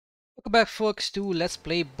Welcome back folks to Let's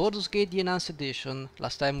Play Baldur's Gate the Enhanced Edition.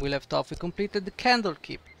 Last time we left off, we completed the Candle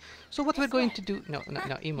Keep. So what we're going to do... No,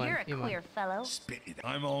 Iman. You're a queer fellow. Spit it.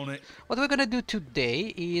 I'm on it. What we're gonna do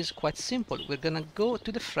today is quite simple. We're gonna go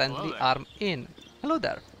to the Friendly Arm Inn. Hello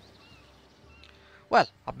there. Well,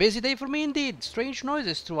 a busy day for me indeed. Strange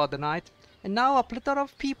noises throughout the night. And now a plethora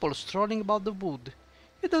of people strolling about the wood.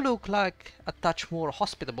 You do look like a touch more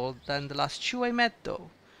hospitable than the last two I met though.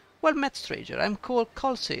 Well met, stranger. I'm called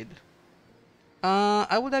Colseid.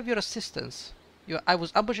 I would have your assistance. I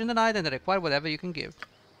was ambushed in the night and I require whatever you can give.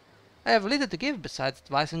 I have little to give besides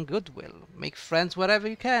advice and goodwill. Make friends wherever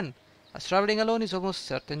you can, as traveling alone is almost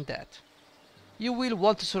certain death. You will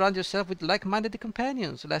want to surround yourself with like-minded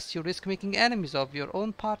companions, lest you risk making enemies of your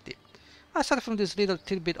own party. Aside from this little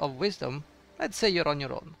tidbit of wisdom, I'd say you're on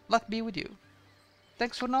your own. Luck be with you.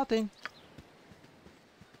 Thanks for nothing.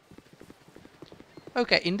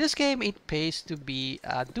 Okay, in this game it pays to be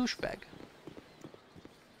a douchebag.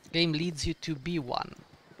 Game leads you to be one.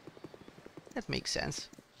 That makes sense.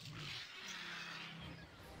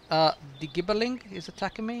 The Gibberling is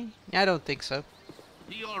attacking me? I don't think so.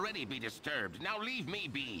 You already be disturbed. Now leave me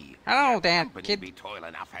be. Hello Your there, company kid. be toil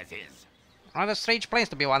enough as is. Rather strange place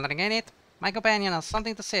to be wandering, ain't it? My companion has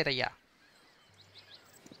something to say to ya.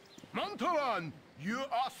 Montalon, you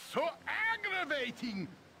are so aggravating.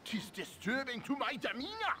 'Tis disturbing to my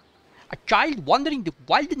demeanor. A child wandering the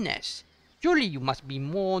wilderness. Surely you must be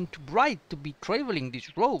more too bright to be traveling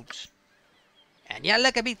these roads. And you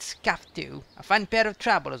look a bit scuffed too. A fine pair of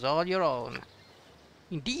troubles all your own.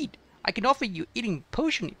 Indeed, I can offer you eating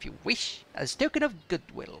potion if you wish, as token of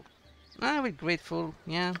goodwill. I will grateful,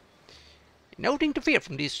 yeah. Nothing to fear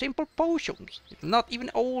from these simple potions. It will not even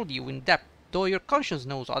hold you in depth, though your conscience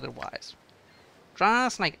knows otherwise.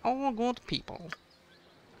 Just like all good people.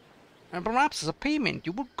 And perhaps as a payment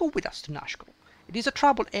you will go with us to Nashkel. It is a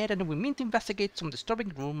troubled area and we mean to investigate some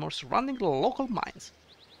disturbing rumors surrounding the local mines.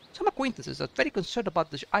 Some acquaintances are very concerned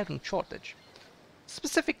about the iron shortage.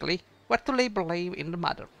 Specifically, where to lay blame in the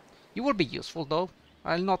matter. You will be useful though.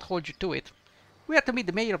 I'll not hold you to it. We are to meet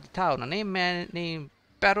the mayor of the town, a man named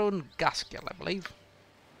Baron Gaskiel, I believe.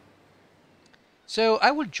 So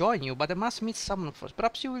I will join you, but I must meet someone first.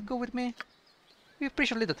 Perhaps you will go with me? We have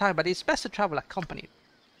precious little time, but it's best to travel accompanied.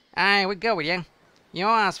 I will go with you. You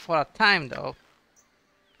asked for a time though.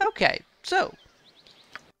 Okay, so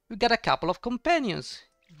we got a couple of companions.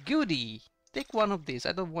 Goody! Take one of these.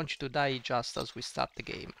 I don't want you to die just as we start the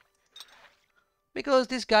game. Because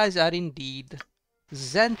these guys are indeed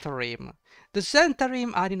Zentarim. The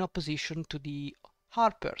Zentarim are in opposition to the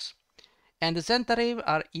Harpers. And the Zentarim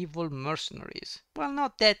are evil mercenaries. Well,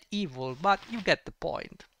 not that evil, but you get the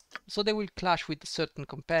point. So they will clash with certain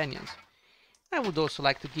companions. I would also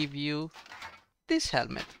like to give you this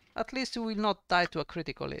helmet. At least you will not die to a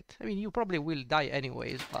critical hit. I mean, you probably will die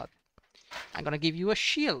anyways, but I'm gonna give you a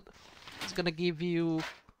shield. It's gonna give you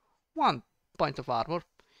 1 point of armor.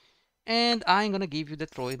 And I'm gonna give you the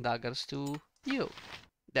throwing daggers to you.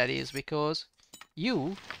 That is because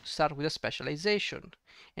you start with a specialization.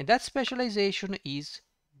 And that specialization is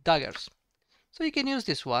daggers. So you can use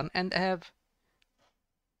this one and have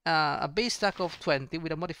a base stack of 20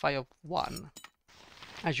 with a modifier of 1.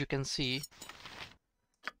 As you can see.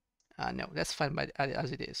 No, that's fine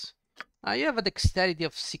as it is. You have a dexterity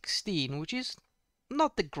of 16, which is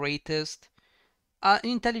not the greatest.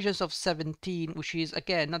 Intelligence of 17, which is,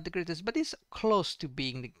 again, not the greatest, but is close to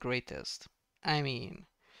being the greatest. I mean.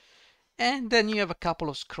 And then you have a couple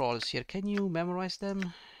of scrolls here. Can you memorize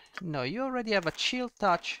them? No, you already have a Chill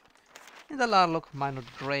Touch and a Larlock Minor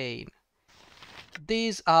Drain.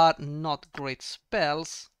 These are not great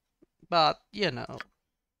spells, but, you know,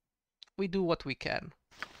 we do what we can.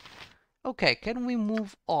 Okay, can we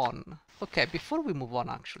move on? Okay, before we move on,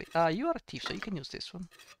 actually, you are a thief, so you can use this one.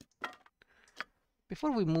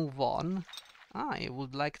 Before we move on, I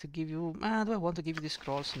would like to give you... do I want to give you these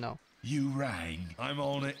scrolls? No. You rang. I'm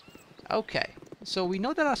on it. Okay, so we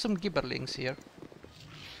know there are some gibberlings here.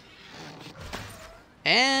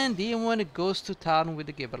 And even when it goes to town with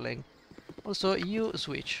the gibberling. Also, you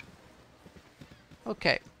switch.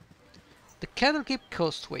 Okay. The Candlekeep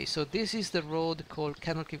Coastway. So this is the road called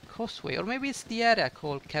Candlekeep Coastway. Or maybe it's the area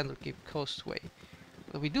called Candlekeep Coastway.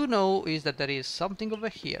 What we do know is that there is something over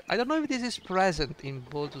here. I don't know if this is present in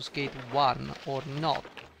Baldur's Gate 1 or not.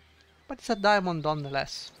 But it's a diamond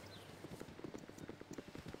nonetheless.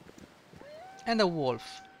 And a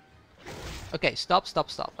wolf. Okay, stop.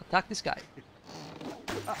 Attack this guy.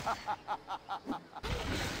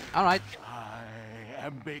 Alright. I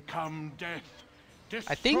am become death,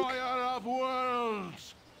 I think... destroyer of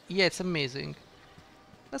worlds. Yeah, it's amazing.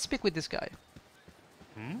 Let's speak with this guy.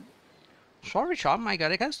 Sorry, Sean, my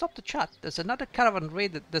god, I can't stop the chat. There's been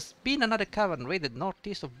another caravan raided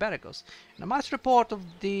northeast of Beragos, and I must report of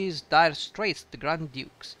these dire straits to the Grand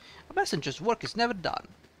Dukes. A messenger's work is never done.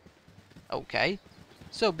 Okay,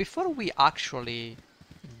 so before we actually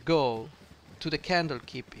go to the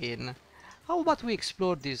Candlekeep Inn, how about we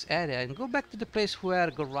explore this area and go back to the place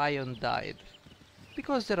where Gorion died?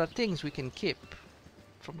 Because there are things we can keep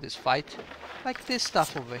from this fight, like this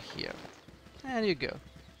stuff over here. There you go.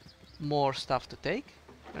 More stuff to take.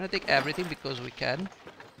 I'm gonna take everything because we can.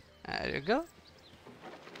 There you go.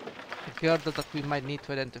 A girdle that we might need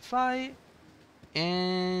to identify.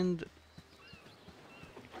 And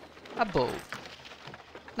a bow.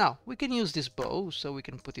 Now, we can use this bow, so we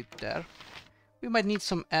can put it there. We might need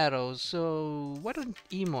some arrows, so why don't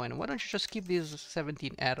you just keep these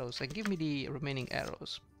 17 arrows and give me the remaining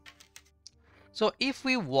arrows. So if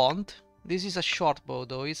we want, this is a short bow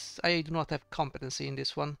though, I do not have competency in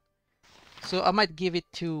this one. So I might give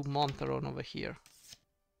it to Montaron over here.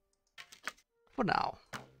 For now.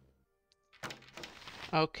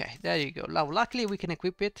 Okay, there you go. Now luckily we can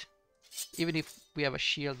equip it, even if we have a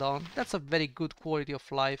shield on. That's a very good quality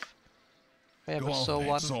of life. If I ever saw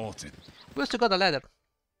one. Sorted. We also got a ladder.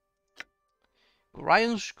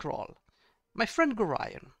 Gorion's Scroll. My friend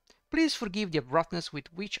Gorion, please forgive the abruptness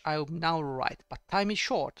with which I will now write, but time is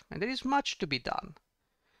short, and there is much to be done.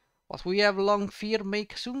 What we have long feared may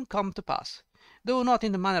soon come to pass, though not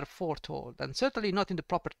in the manner foretold, and certainly not in the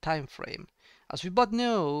proper time frame. As we both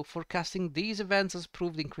know, forecasting these events has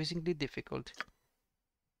proved increasingly difficult,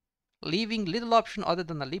 leaving little option other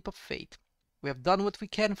than a leap of faith. We have done what we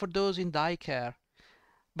can for those in thy care,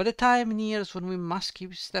 but the time nears when we must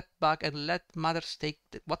keep a step back and let matters take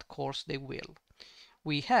what course they will.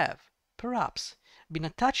 We have, perhaps, been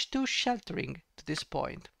a touch too sheltering to this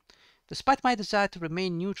point. Despite my desire to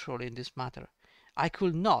remain neutral in this matter, I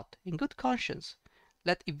could not, in good conscience,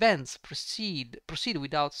 let events proceed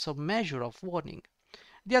without some measure of warning.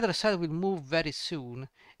 The other side will move very soon,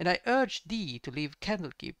 and I urge thee to leave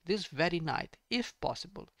Candlekeep this very night, if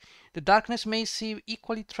possible. The darkness may seem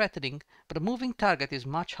equally threatening, but a moving target is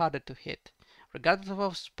much harder to hit. Regardless of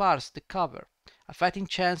how sparse the cover, a fighting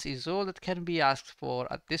chance is all that can be asked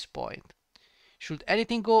for at this point. Should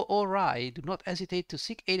anything go awry, do not hesitate to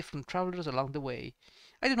seek aid from travelers along the way.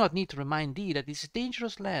 I do not need to remind thee that this is a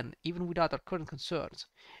dangerous land, even without our current concerns,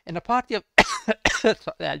 and a party of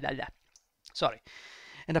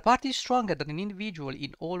and a party is stronger than an individual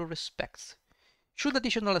in all respects. Should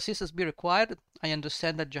additional assistance be required, I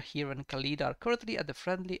understand that Jahir and Khalid are currently at the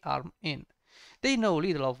Friendly Arm Inn. They know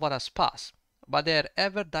little of what has passed, but they are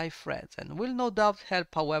ever thy friends, and will no doubt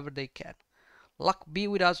help however they can. Luck be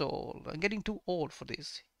with us all. I'm getting too old for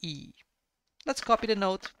this. E. Let's copy the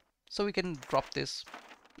note, so we can drop this.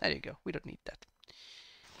 There you go, we don't need that.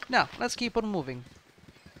 Now, let's keep on moving.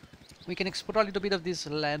 We can explore a little bit of this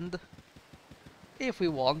land, if we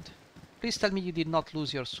want. Please tell me you did not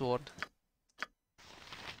lose your sword.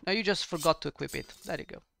 No, you just forgot to equip it. There you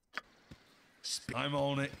go. I'm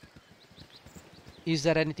on it. Is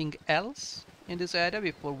there anything else in this area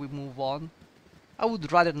before we move on? I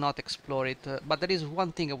would rather not explore it, but there is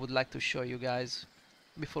one thing I would like to show you guys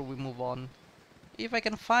before we move on. If I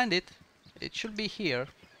can find it, it should be here.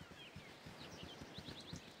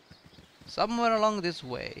 Somewhere along this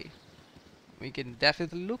way. We can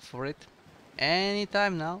definitely look for it.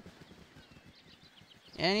 Anytime now.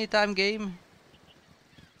 Anytime, game.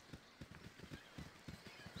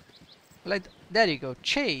 Like, there you go,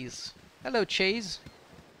 Chase. Hello, Chase.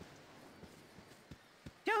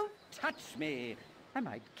 Don't touch me. I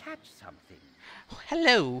might catch something. Oh,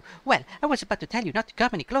 hello. Well, I was about to tell you not to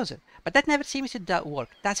come any closer, but that never seems to work,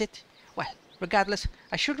 does it? Well, regardless,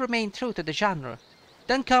 I should remain true to the genre.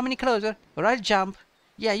 Don't come any closer, or I'll jump.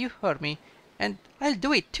 Yeah, you heard me. And I'll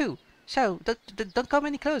do it, too. So, don't come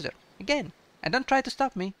any closer. Again. And don't try to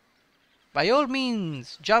stop me. By all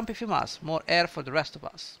means, jump if you must. More air for the rest of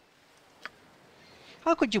us.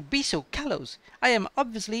 How could you be so callous? I am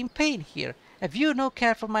obviously in pain here. Have you no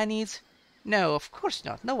care for my needs? No, of course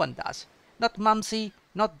not. No one does. Not Mumsy,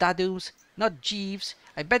 not Dadoos, not Jeeves.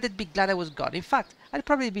 I bet they'd be glad I was gone. In fact, I'd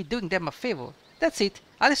probably be doing them a favor. That's it.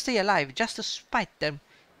 I'll stay alive just to spite them.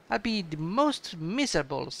 I'll be the most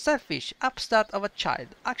miserable, selfish upstart of a child.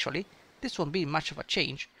 Actually, this won't be much of a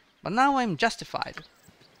change. But now I'm justified.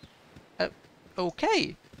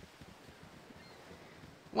 Okay.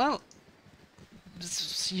 Well,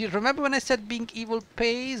 you remember when I said being evil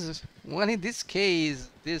pays? Well, in this case,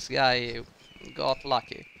 this guy got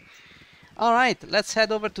lucky. Alright, let's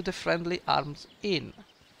head over to the Friendly Arms Inn.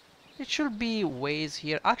 It should be ways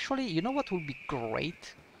here. Actually, you know what would be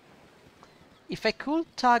great? If I could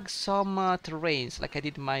tag some terrains like I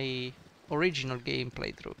did in my original game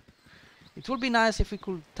playthrough, it would be nice if we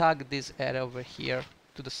could tag this area over here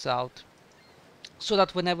to the south, so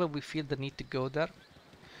that whenever we feel the need to go there,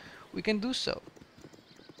 we can do so.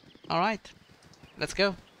 Alright, let's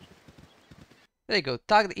go. There you go,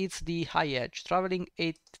 tagged it's the high edge, traveling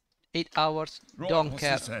 8 hours, Right, don't what's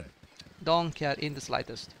care, this then? don't care in the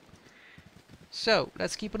slightest. So,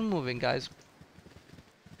 let's keep on moving, guys.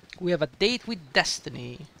 We have a date with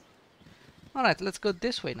destiny. Alright, let's go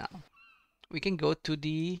this way now. We can go to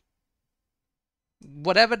the...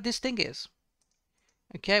 whatever this thing is.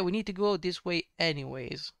 Okay, we need to go this way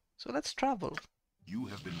anyways. So let's travel. You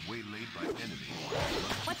have been waylaid by enemies.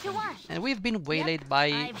 What you want? And we've been waylaid by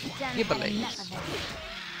I've done had Gibberlings. enough of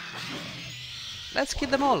it. Let's kill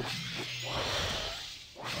them all.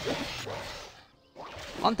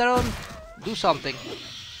 On their own, do something.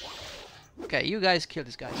 Okay, you guys kill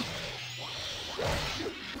these guys.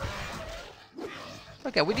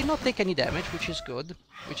 Okay, we did not take any damage, which is good.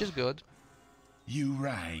 Which is good. You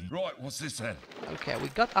rain. Right, what's this then? Okay, we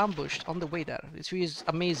got ambushed on the way there. This is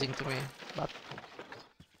amazing to me, but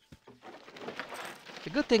the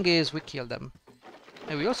good thing is we killed them.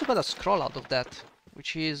 And we also got a scroll out of that,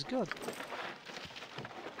 which is good.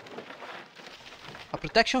 A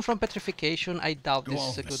protection from petrification, I doubt Go this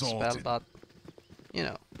is on, a good sorted. spell, but you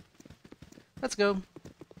know. Let's go.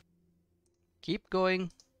 Keep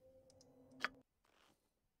going.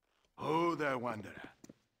 Oh, there, wanderer.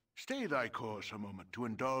 Stay thy course a moment to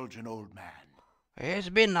indulge an old man. It's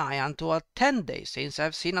been nigh unto 10 days since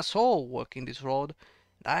I've seen a soul walking this road,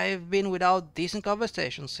 and I've been without decent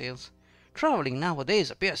conversation since. Travelling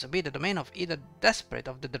nowadays appears to be the domain of either desperate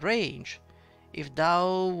or the deranged. If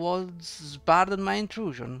thou wouldst pardon my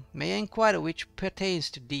intrusion, may I inquire which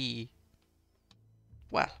pertains to thee?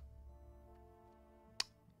 Well,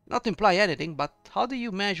 not to imply anything, but how do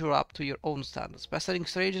you measure up to your own standards? Pestering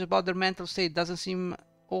strangers about their mental state doesn't seem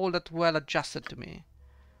all that well adjusted to me.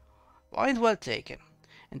 Point well taken,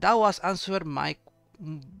 and thou hast answered my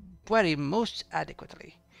query most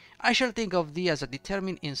adequately. I shall think of thee as a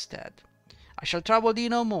determined instead. I shall trouble thee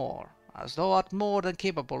no more, as thou art more than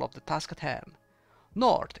capable of the task at hand.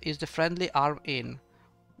 North is the Friendly Arm Inn,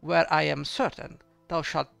 where I am certain thou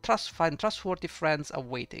shalt find trustworthy friends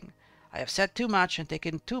awaiting. I have said too much and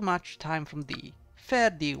taken too much time from thee. Fare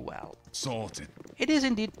thee well. Sorted. It is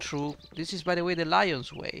indeed true. This is, by the way, the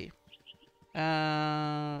Lion's Way.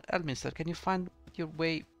 Elminster, can you find your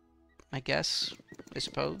way? I guess. I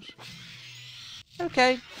suppose.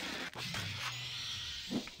 Okay.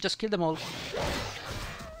 Just kill them all.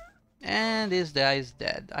 And this guy is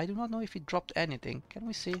dead. I do not know if he dropped anything. Can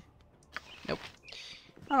we see? Nope.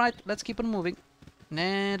 Alright, let's keep on moving.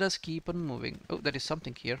 Let us keep on moving. Oh, there is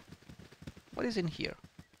something here. What is in here?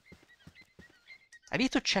 I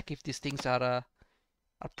need to check if these things are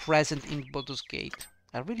present in Baldur's Gate.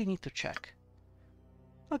 I really need to check.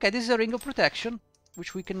 Okay, this is a ring of protection,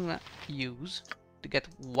 which we can use to get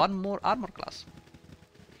one more armor class.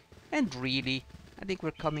 And really, I think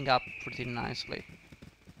we're coming up pretty nicely.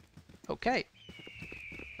 Okay,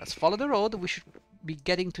 let's follow the road. We should be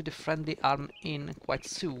getting to the Friendly Arm Inn quite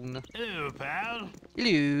soon. Hello, pal.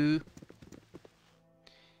 Hello.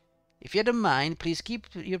 If you don't mind, please keep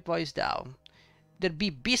your voice down. There be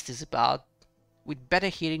beasties about with better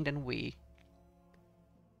hearing than we.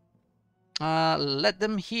 Let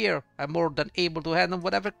them hear. I'm more than able to handle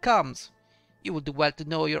whatever comes. You will do well to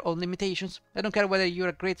know your own limitations. I don't care whether you're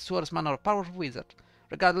a great swordsman or a powerful wizard.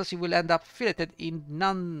 Regardless, you will end up filleted in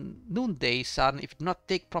noonday sun if you do not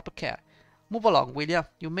take proper care. Move along, will ya?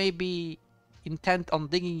 You may be intent on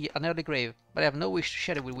digging an early grave, but I have no wish to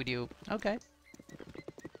share it with you. Okay.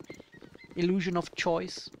 Illusion of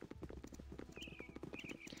choice.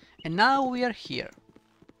 And now we are here,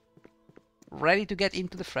 ready to get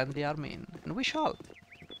into the Friendly Arm Inn, and we shall.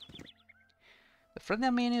 The Friendly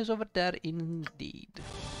Arm Inn is over there indeed.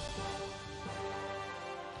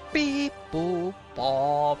 Beep boop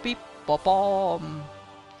bop beep bop bom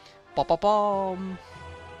bop bop bom.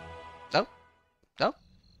 No, no.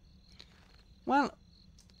 Well,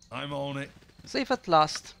 I'm on it. safe at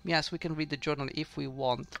last. Yes, we can read the journal if we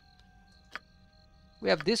want. We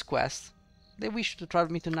have this quest. They wish to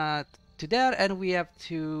travel me to there, and we have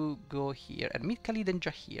to go here and meet Khalid and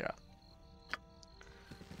Jahira.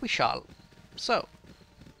 We shall. So,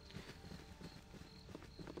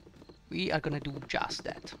 we are gonna do just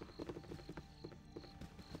that.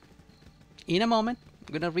 In a moment,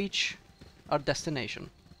 we're gonna reach our destination,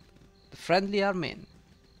 the Friendly Arm Inn.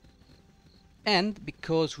 And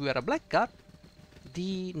because we are a blackguard,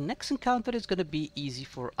 the next encounter is gonna be easy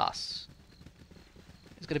for us.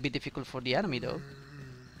 It's gonna be difficult for the enemy though.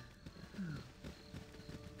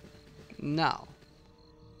 Now,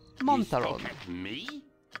 You Montaron. spoke at me?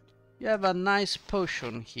 You have a nice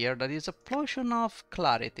potion here that is a potion of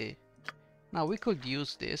clarity. Now we could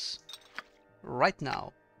use this right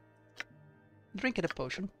now. Drink the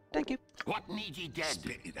potion. Thank you. What need ye dead?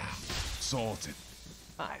 Spit it out. Sorted.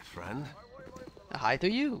 Hi, friend. Hi to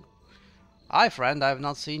you. Hi friend, I have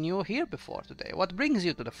not seen you here before today. What brings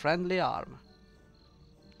you to the friendly arm?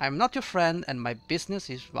 I am not your friend and my business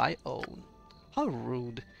is my own. How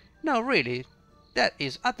rude. No, really, that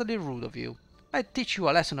is utterly rude of you. I teach you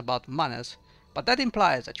a lesson about manners, but that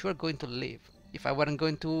implies that you are going to leave. If I weren't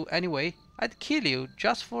going to anyway, I'd kill you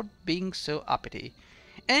just for being so uppity.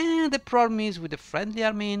 And the problem is with the friendly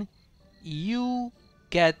army, you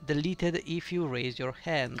get deleted if you raise your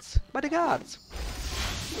hands by the guards.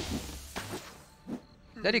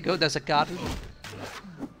 There you go, there's a guard.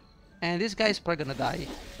 And this guy is probably gonna die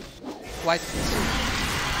quite soon.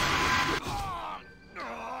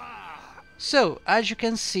 So, as you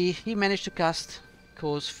can see, he managed to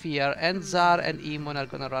cause fear, and Zar and Emon are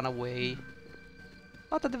gonna run away.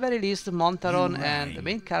 But at the very least, Montaron and the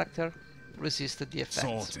main character resisted the effects.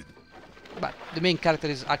 Sorted. But the main character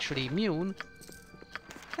is actually immune,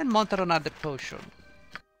 and Montaron had the potion.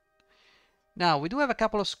 Now, we do have a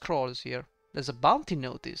couple of scrolls here. There's a bounty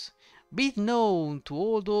notice. Be it known to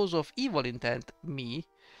all those of evil intent, me,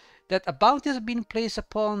 that a bounty has been placed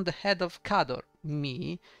upon the head of Cador,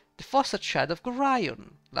 me, the foster child of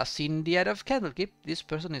Gorion. Last seen in the area of Candlekeep, this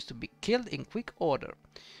person is to be killed in quick order.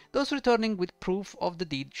 Those returning with proof of the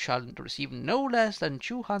deed shall receive no less than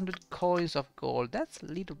 200 coins of gold. That's a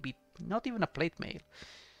little bit, not even a plate mail.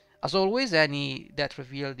 As always, any that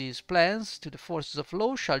reveal these plans to the forces of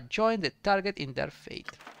law shall join the target in their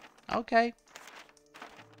fate. Okay.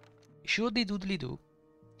 Should doodly do.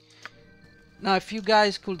 Now, if you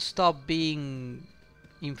guys could stop being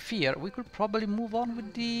in fear, we could probably move on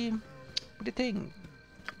with the thing.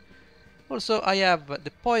 Also, I have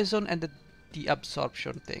the poison and the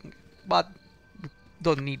absorption thing, but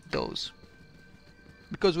don't need those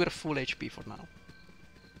because we're full HP for now.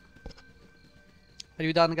 Are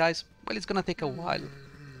you done, guys? Well, it's gonna take a while.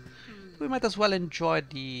 We might as well enjoy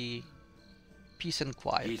the peace and You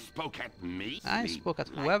quiet. spoke at me? I spoke at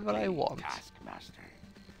whoever I want. Taskmaster.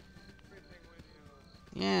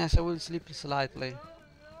 Yes, I will sleep slightly.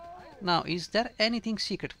 Now, is there anything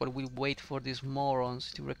secret while we wait for these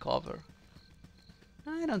morons to recover?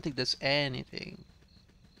 I don't think there's anything.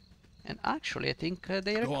 And actually, I think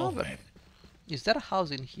they Go on recovered. then. Is there a house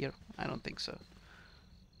in here? I don't think so.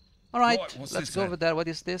 Alright, Right, what's let's this go then? over there. What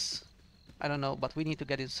is this? I don't know, but we need to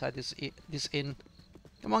get inside this inn.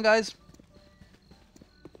 Come on, guys.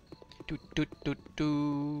 Do do do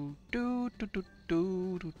do do do do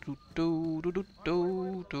do do do do do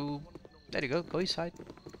do do. There you go. Go inside.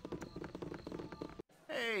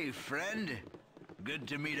 Hey, friend. Good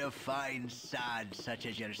to meet a fine sod such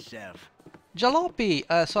as yourself. Jalopy,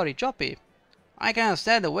 sorry, Joppy. I can't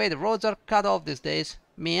stand the way the roads are cut off these days.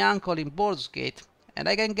 Me uncle in Baldur's Gate, and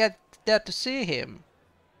I can get there to see him.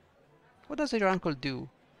 What does your uncle do?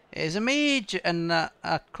 He's a mage and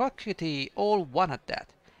a crockety old one at that.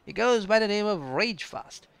 He goes by the name of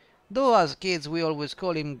Ragefast. Though as kids we always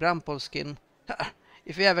call him Grumpleskin.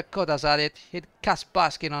 If he ever caught us at it, he'd cast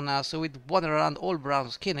basking on us so we'd wander around all brown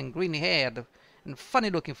skin and green haired and funny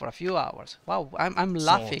looking for a few hours. Wow, I'm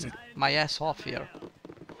laughing Sorted. my ass off here.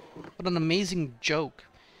 What an amazing joke.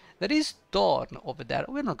 There is Dawn over there.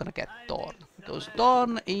 We're not gonna get Dawn, because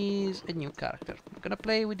Dawn is a new character. We're gonna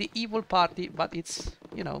play with the evil party, but it's,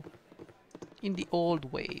 you know, in the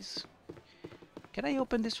old ways. Can I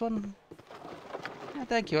open this one? Yeah,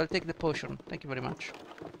 thank you, I'll take the potion. Thank you very much.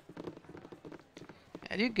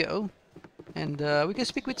 There you go. And we can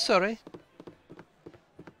speak with Sorry.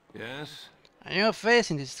 Yes? A new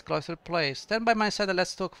face in this cloistered place. Stand by my side and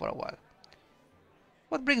let's talk for a while.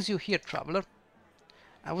 What brings you here, traveler?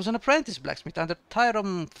 I was an apprentice blacksmith under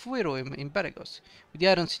Tyrom Fuiro in Berigos. With the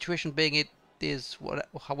iron situation being it is,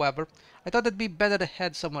 however, I thought it'd be better to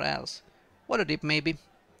head somewhere else. Waterdeep, maybe.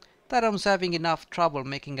 Tyrom's having enough trouble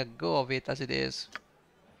making a go of it as it is.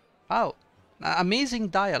 Wow. Amazing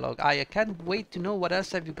dialogue. I can't wait to know what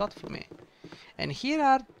else have you got for me. And here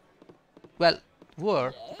are, well,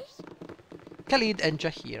 were Khalid and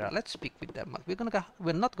Jahira. Let's speak with them.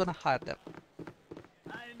 We're not gonna hire them.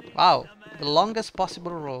 Wow, the longest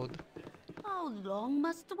possible road. How long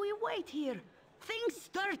must we wait here? Things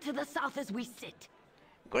stir to the south as we sit.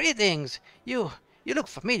 Greetings. You look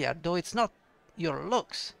familiar, though it's not your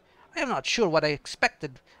looks. I am not sure what I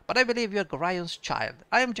expected, but I believe you're Gorion's child.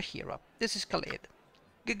 I am Jahira. This is Khalid.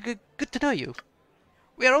 Good to know you.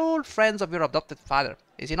 We are all friends of your adopted father.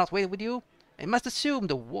 Is he not well with you? I must assume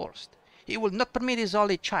the worst. He will not permit his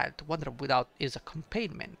only child to wander without his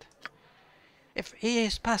accompaniment. If he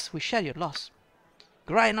is passed, we share your loss.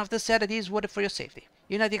 Grind often said that he is worried for your safety,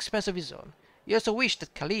 even at the expense of his own. He also wished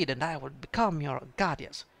that Khalid and I would become your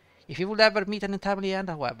guardians. If you would ever meet an untimely end,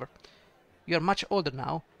 however, you are much older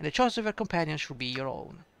now, and the choice of your companion should be your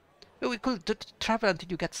own. We could travel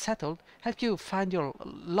until you get settled, help you find your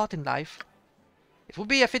lot in life. It would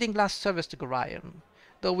be a fitting last service to Gorion,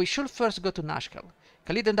 though we should first go to Nashkel.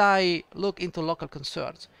 Khalid and I look into local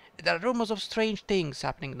concerns. There are rumors of strange things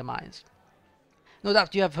happening in the mines. No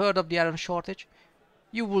doubt you have heard of the iron shortage.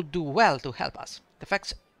 You will do well to help us. It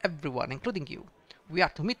affects everyone, including you. We are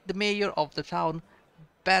to meet the mayor of the town,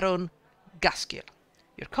 Baron Gaskill.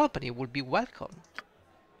 Your company will be welcome.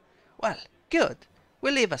 Well, good.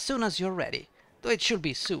 We'll leave as soon as you're ready, though it should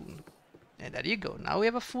be soon. And there you go, now we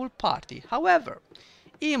have a full party. However,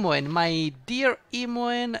 Imoen, my dear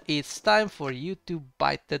Imoen, it's time for you to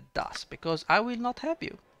bite the dust, because I will not have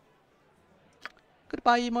you.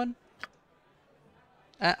 Goodbye, Imoen.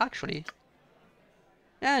 Actually,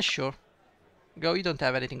 yeah, sure. Go, you don't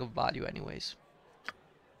have anything of value anyways.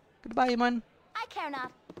 Goodbye, Imoen. I care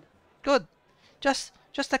not. Good. Just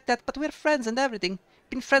like that, but we're friends and everything.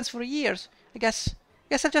 Been friends for years. I guess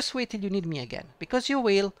I'll just wait till you need me again, because you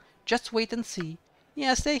will. Just wait and see.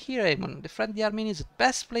 Yeah, stay here, Amon. The friendly army is the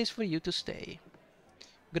best place for you to stay.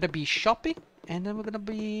 We're gonna be shopping, and then we're gonna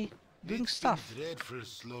be doing stuff.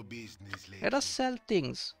 Let us sell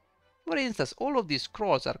things. For instance, all of these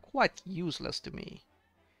scrolls are quite useless to me.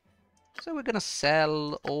 So we're gonna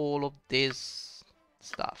sell all of this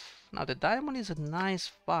stuff. Now the diamond is a nice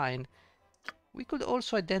find. We could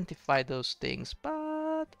also identify those things,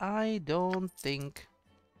 but I don't think...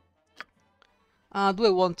 do I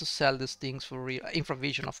want to sell these things for real?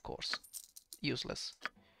 Infravision, of course. Useless.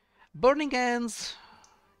 Burning ends,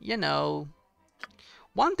 you know.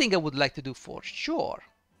 One thing I would like to do for sure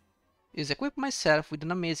is equip myself with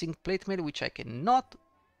an amazing plate mail which I cannot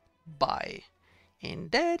buy.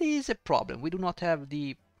 And that is a problem. We do not have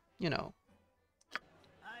the, you know,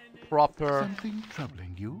 proper Something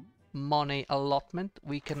troubling you? money allotment.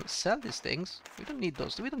 We can sell these things. We don't need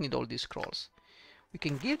those. We don't need all these scrolls. We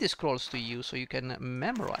can give these scrolls to you so you can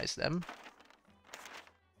memorize them.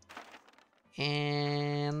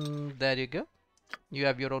 And there you go. You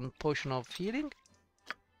have your own potion of healing.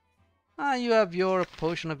 You have your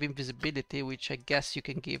potion of invisibility, which I guess you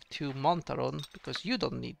can give to Montaron, because you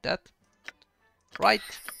don't need that. Right.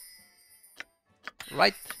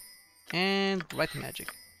 Right. And right magic.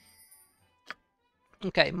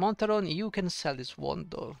 Okay, Montaron, you can sell this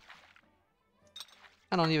wand though.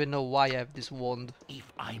 I don't even know why I have this wand.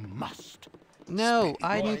 If I must. No,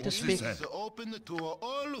 I need to What's speak. this then? Open to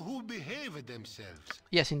all who behave themselves.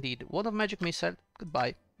 Yes, indeed. Wand of magic missile.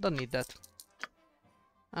 Goodbye. Don't need that.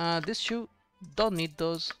 This shoe. Don't need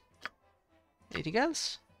those. Anything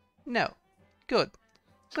else? No. Good.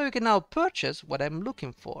 So we can now purchase what I'm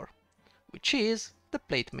looking for, which is the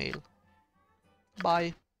plate mail.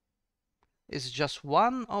 Buy. It's just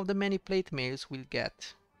one of the many plate mails we'll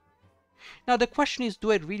get. Now the question is,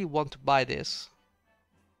 do I really want to buy this?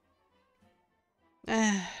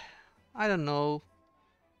 I don't know.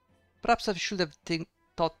 Perhaps I should have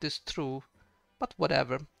thought this through, but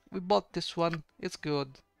whatever. We bought this one, it's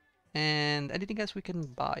good. And anything else we can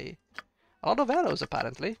buy? A lot of arrows,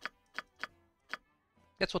 apparently.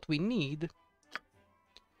 That's what we need.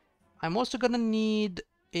 I'm also gonna need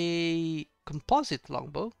a composite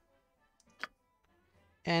longbow.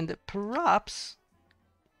 And perhaps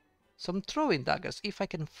some throwing daggers, if I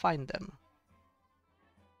can find them.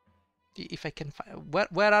 If I can find...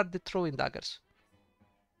 Where are the throwing daggers?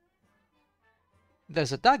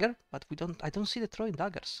 There's a dagger, but I don't see the throwing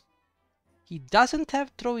daggers. He doesn't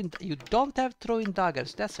have throwing... You don't have throwing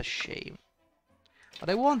daggers. That's a shame. But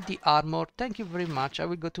I want the armor. Thank you very much. I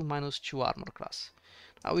will go to -2 armor class.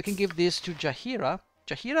 Now we can give this to Jahira.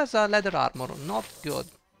 Jahira's a leather armor. Not good.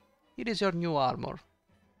 Here is your new armor.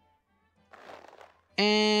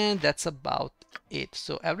 And that's about it.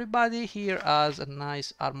 So everybody here has a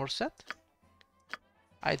nice armor set.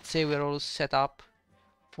 I'd say we're all set up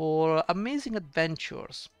for amazing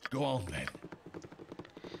adventures. Go on then.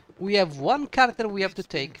 We have one character we have to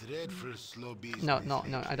take. Dreadful slow business. No,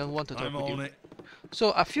 I don't want to talk I'm with on you. it.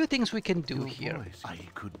 So a few things we can do here. Voice, I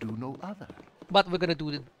could do no other. But we're gonna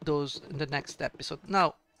do those in the next episode.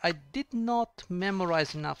 Now, I did not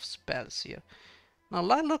memorize enough spells here. Now,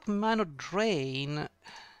 Lilac Minor Drain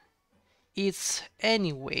is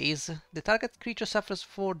anyways, the target creature suffers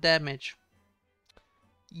 4 damage.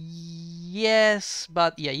 Yes,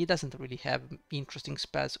 but yeah, he doesn't really have interesting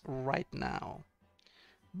spells right now.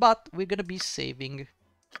 But we're gonna be saving,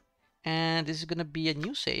 and this is gonna be a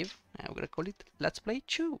new save, and we're gonna call it Let's Play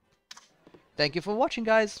 2. Thank you for watching,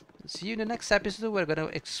 guys. See you in the next episode. We're gonna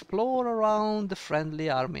explore around the friendly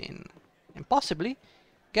Armin, and possibly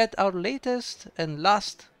get our latest and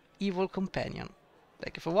last evil companion.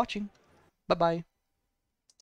 Thank you for watching. Bye bye.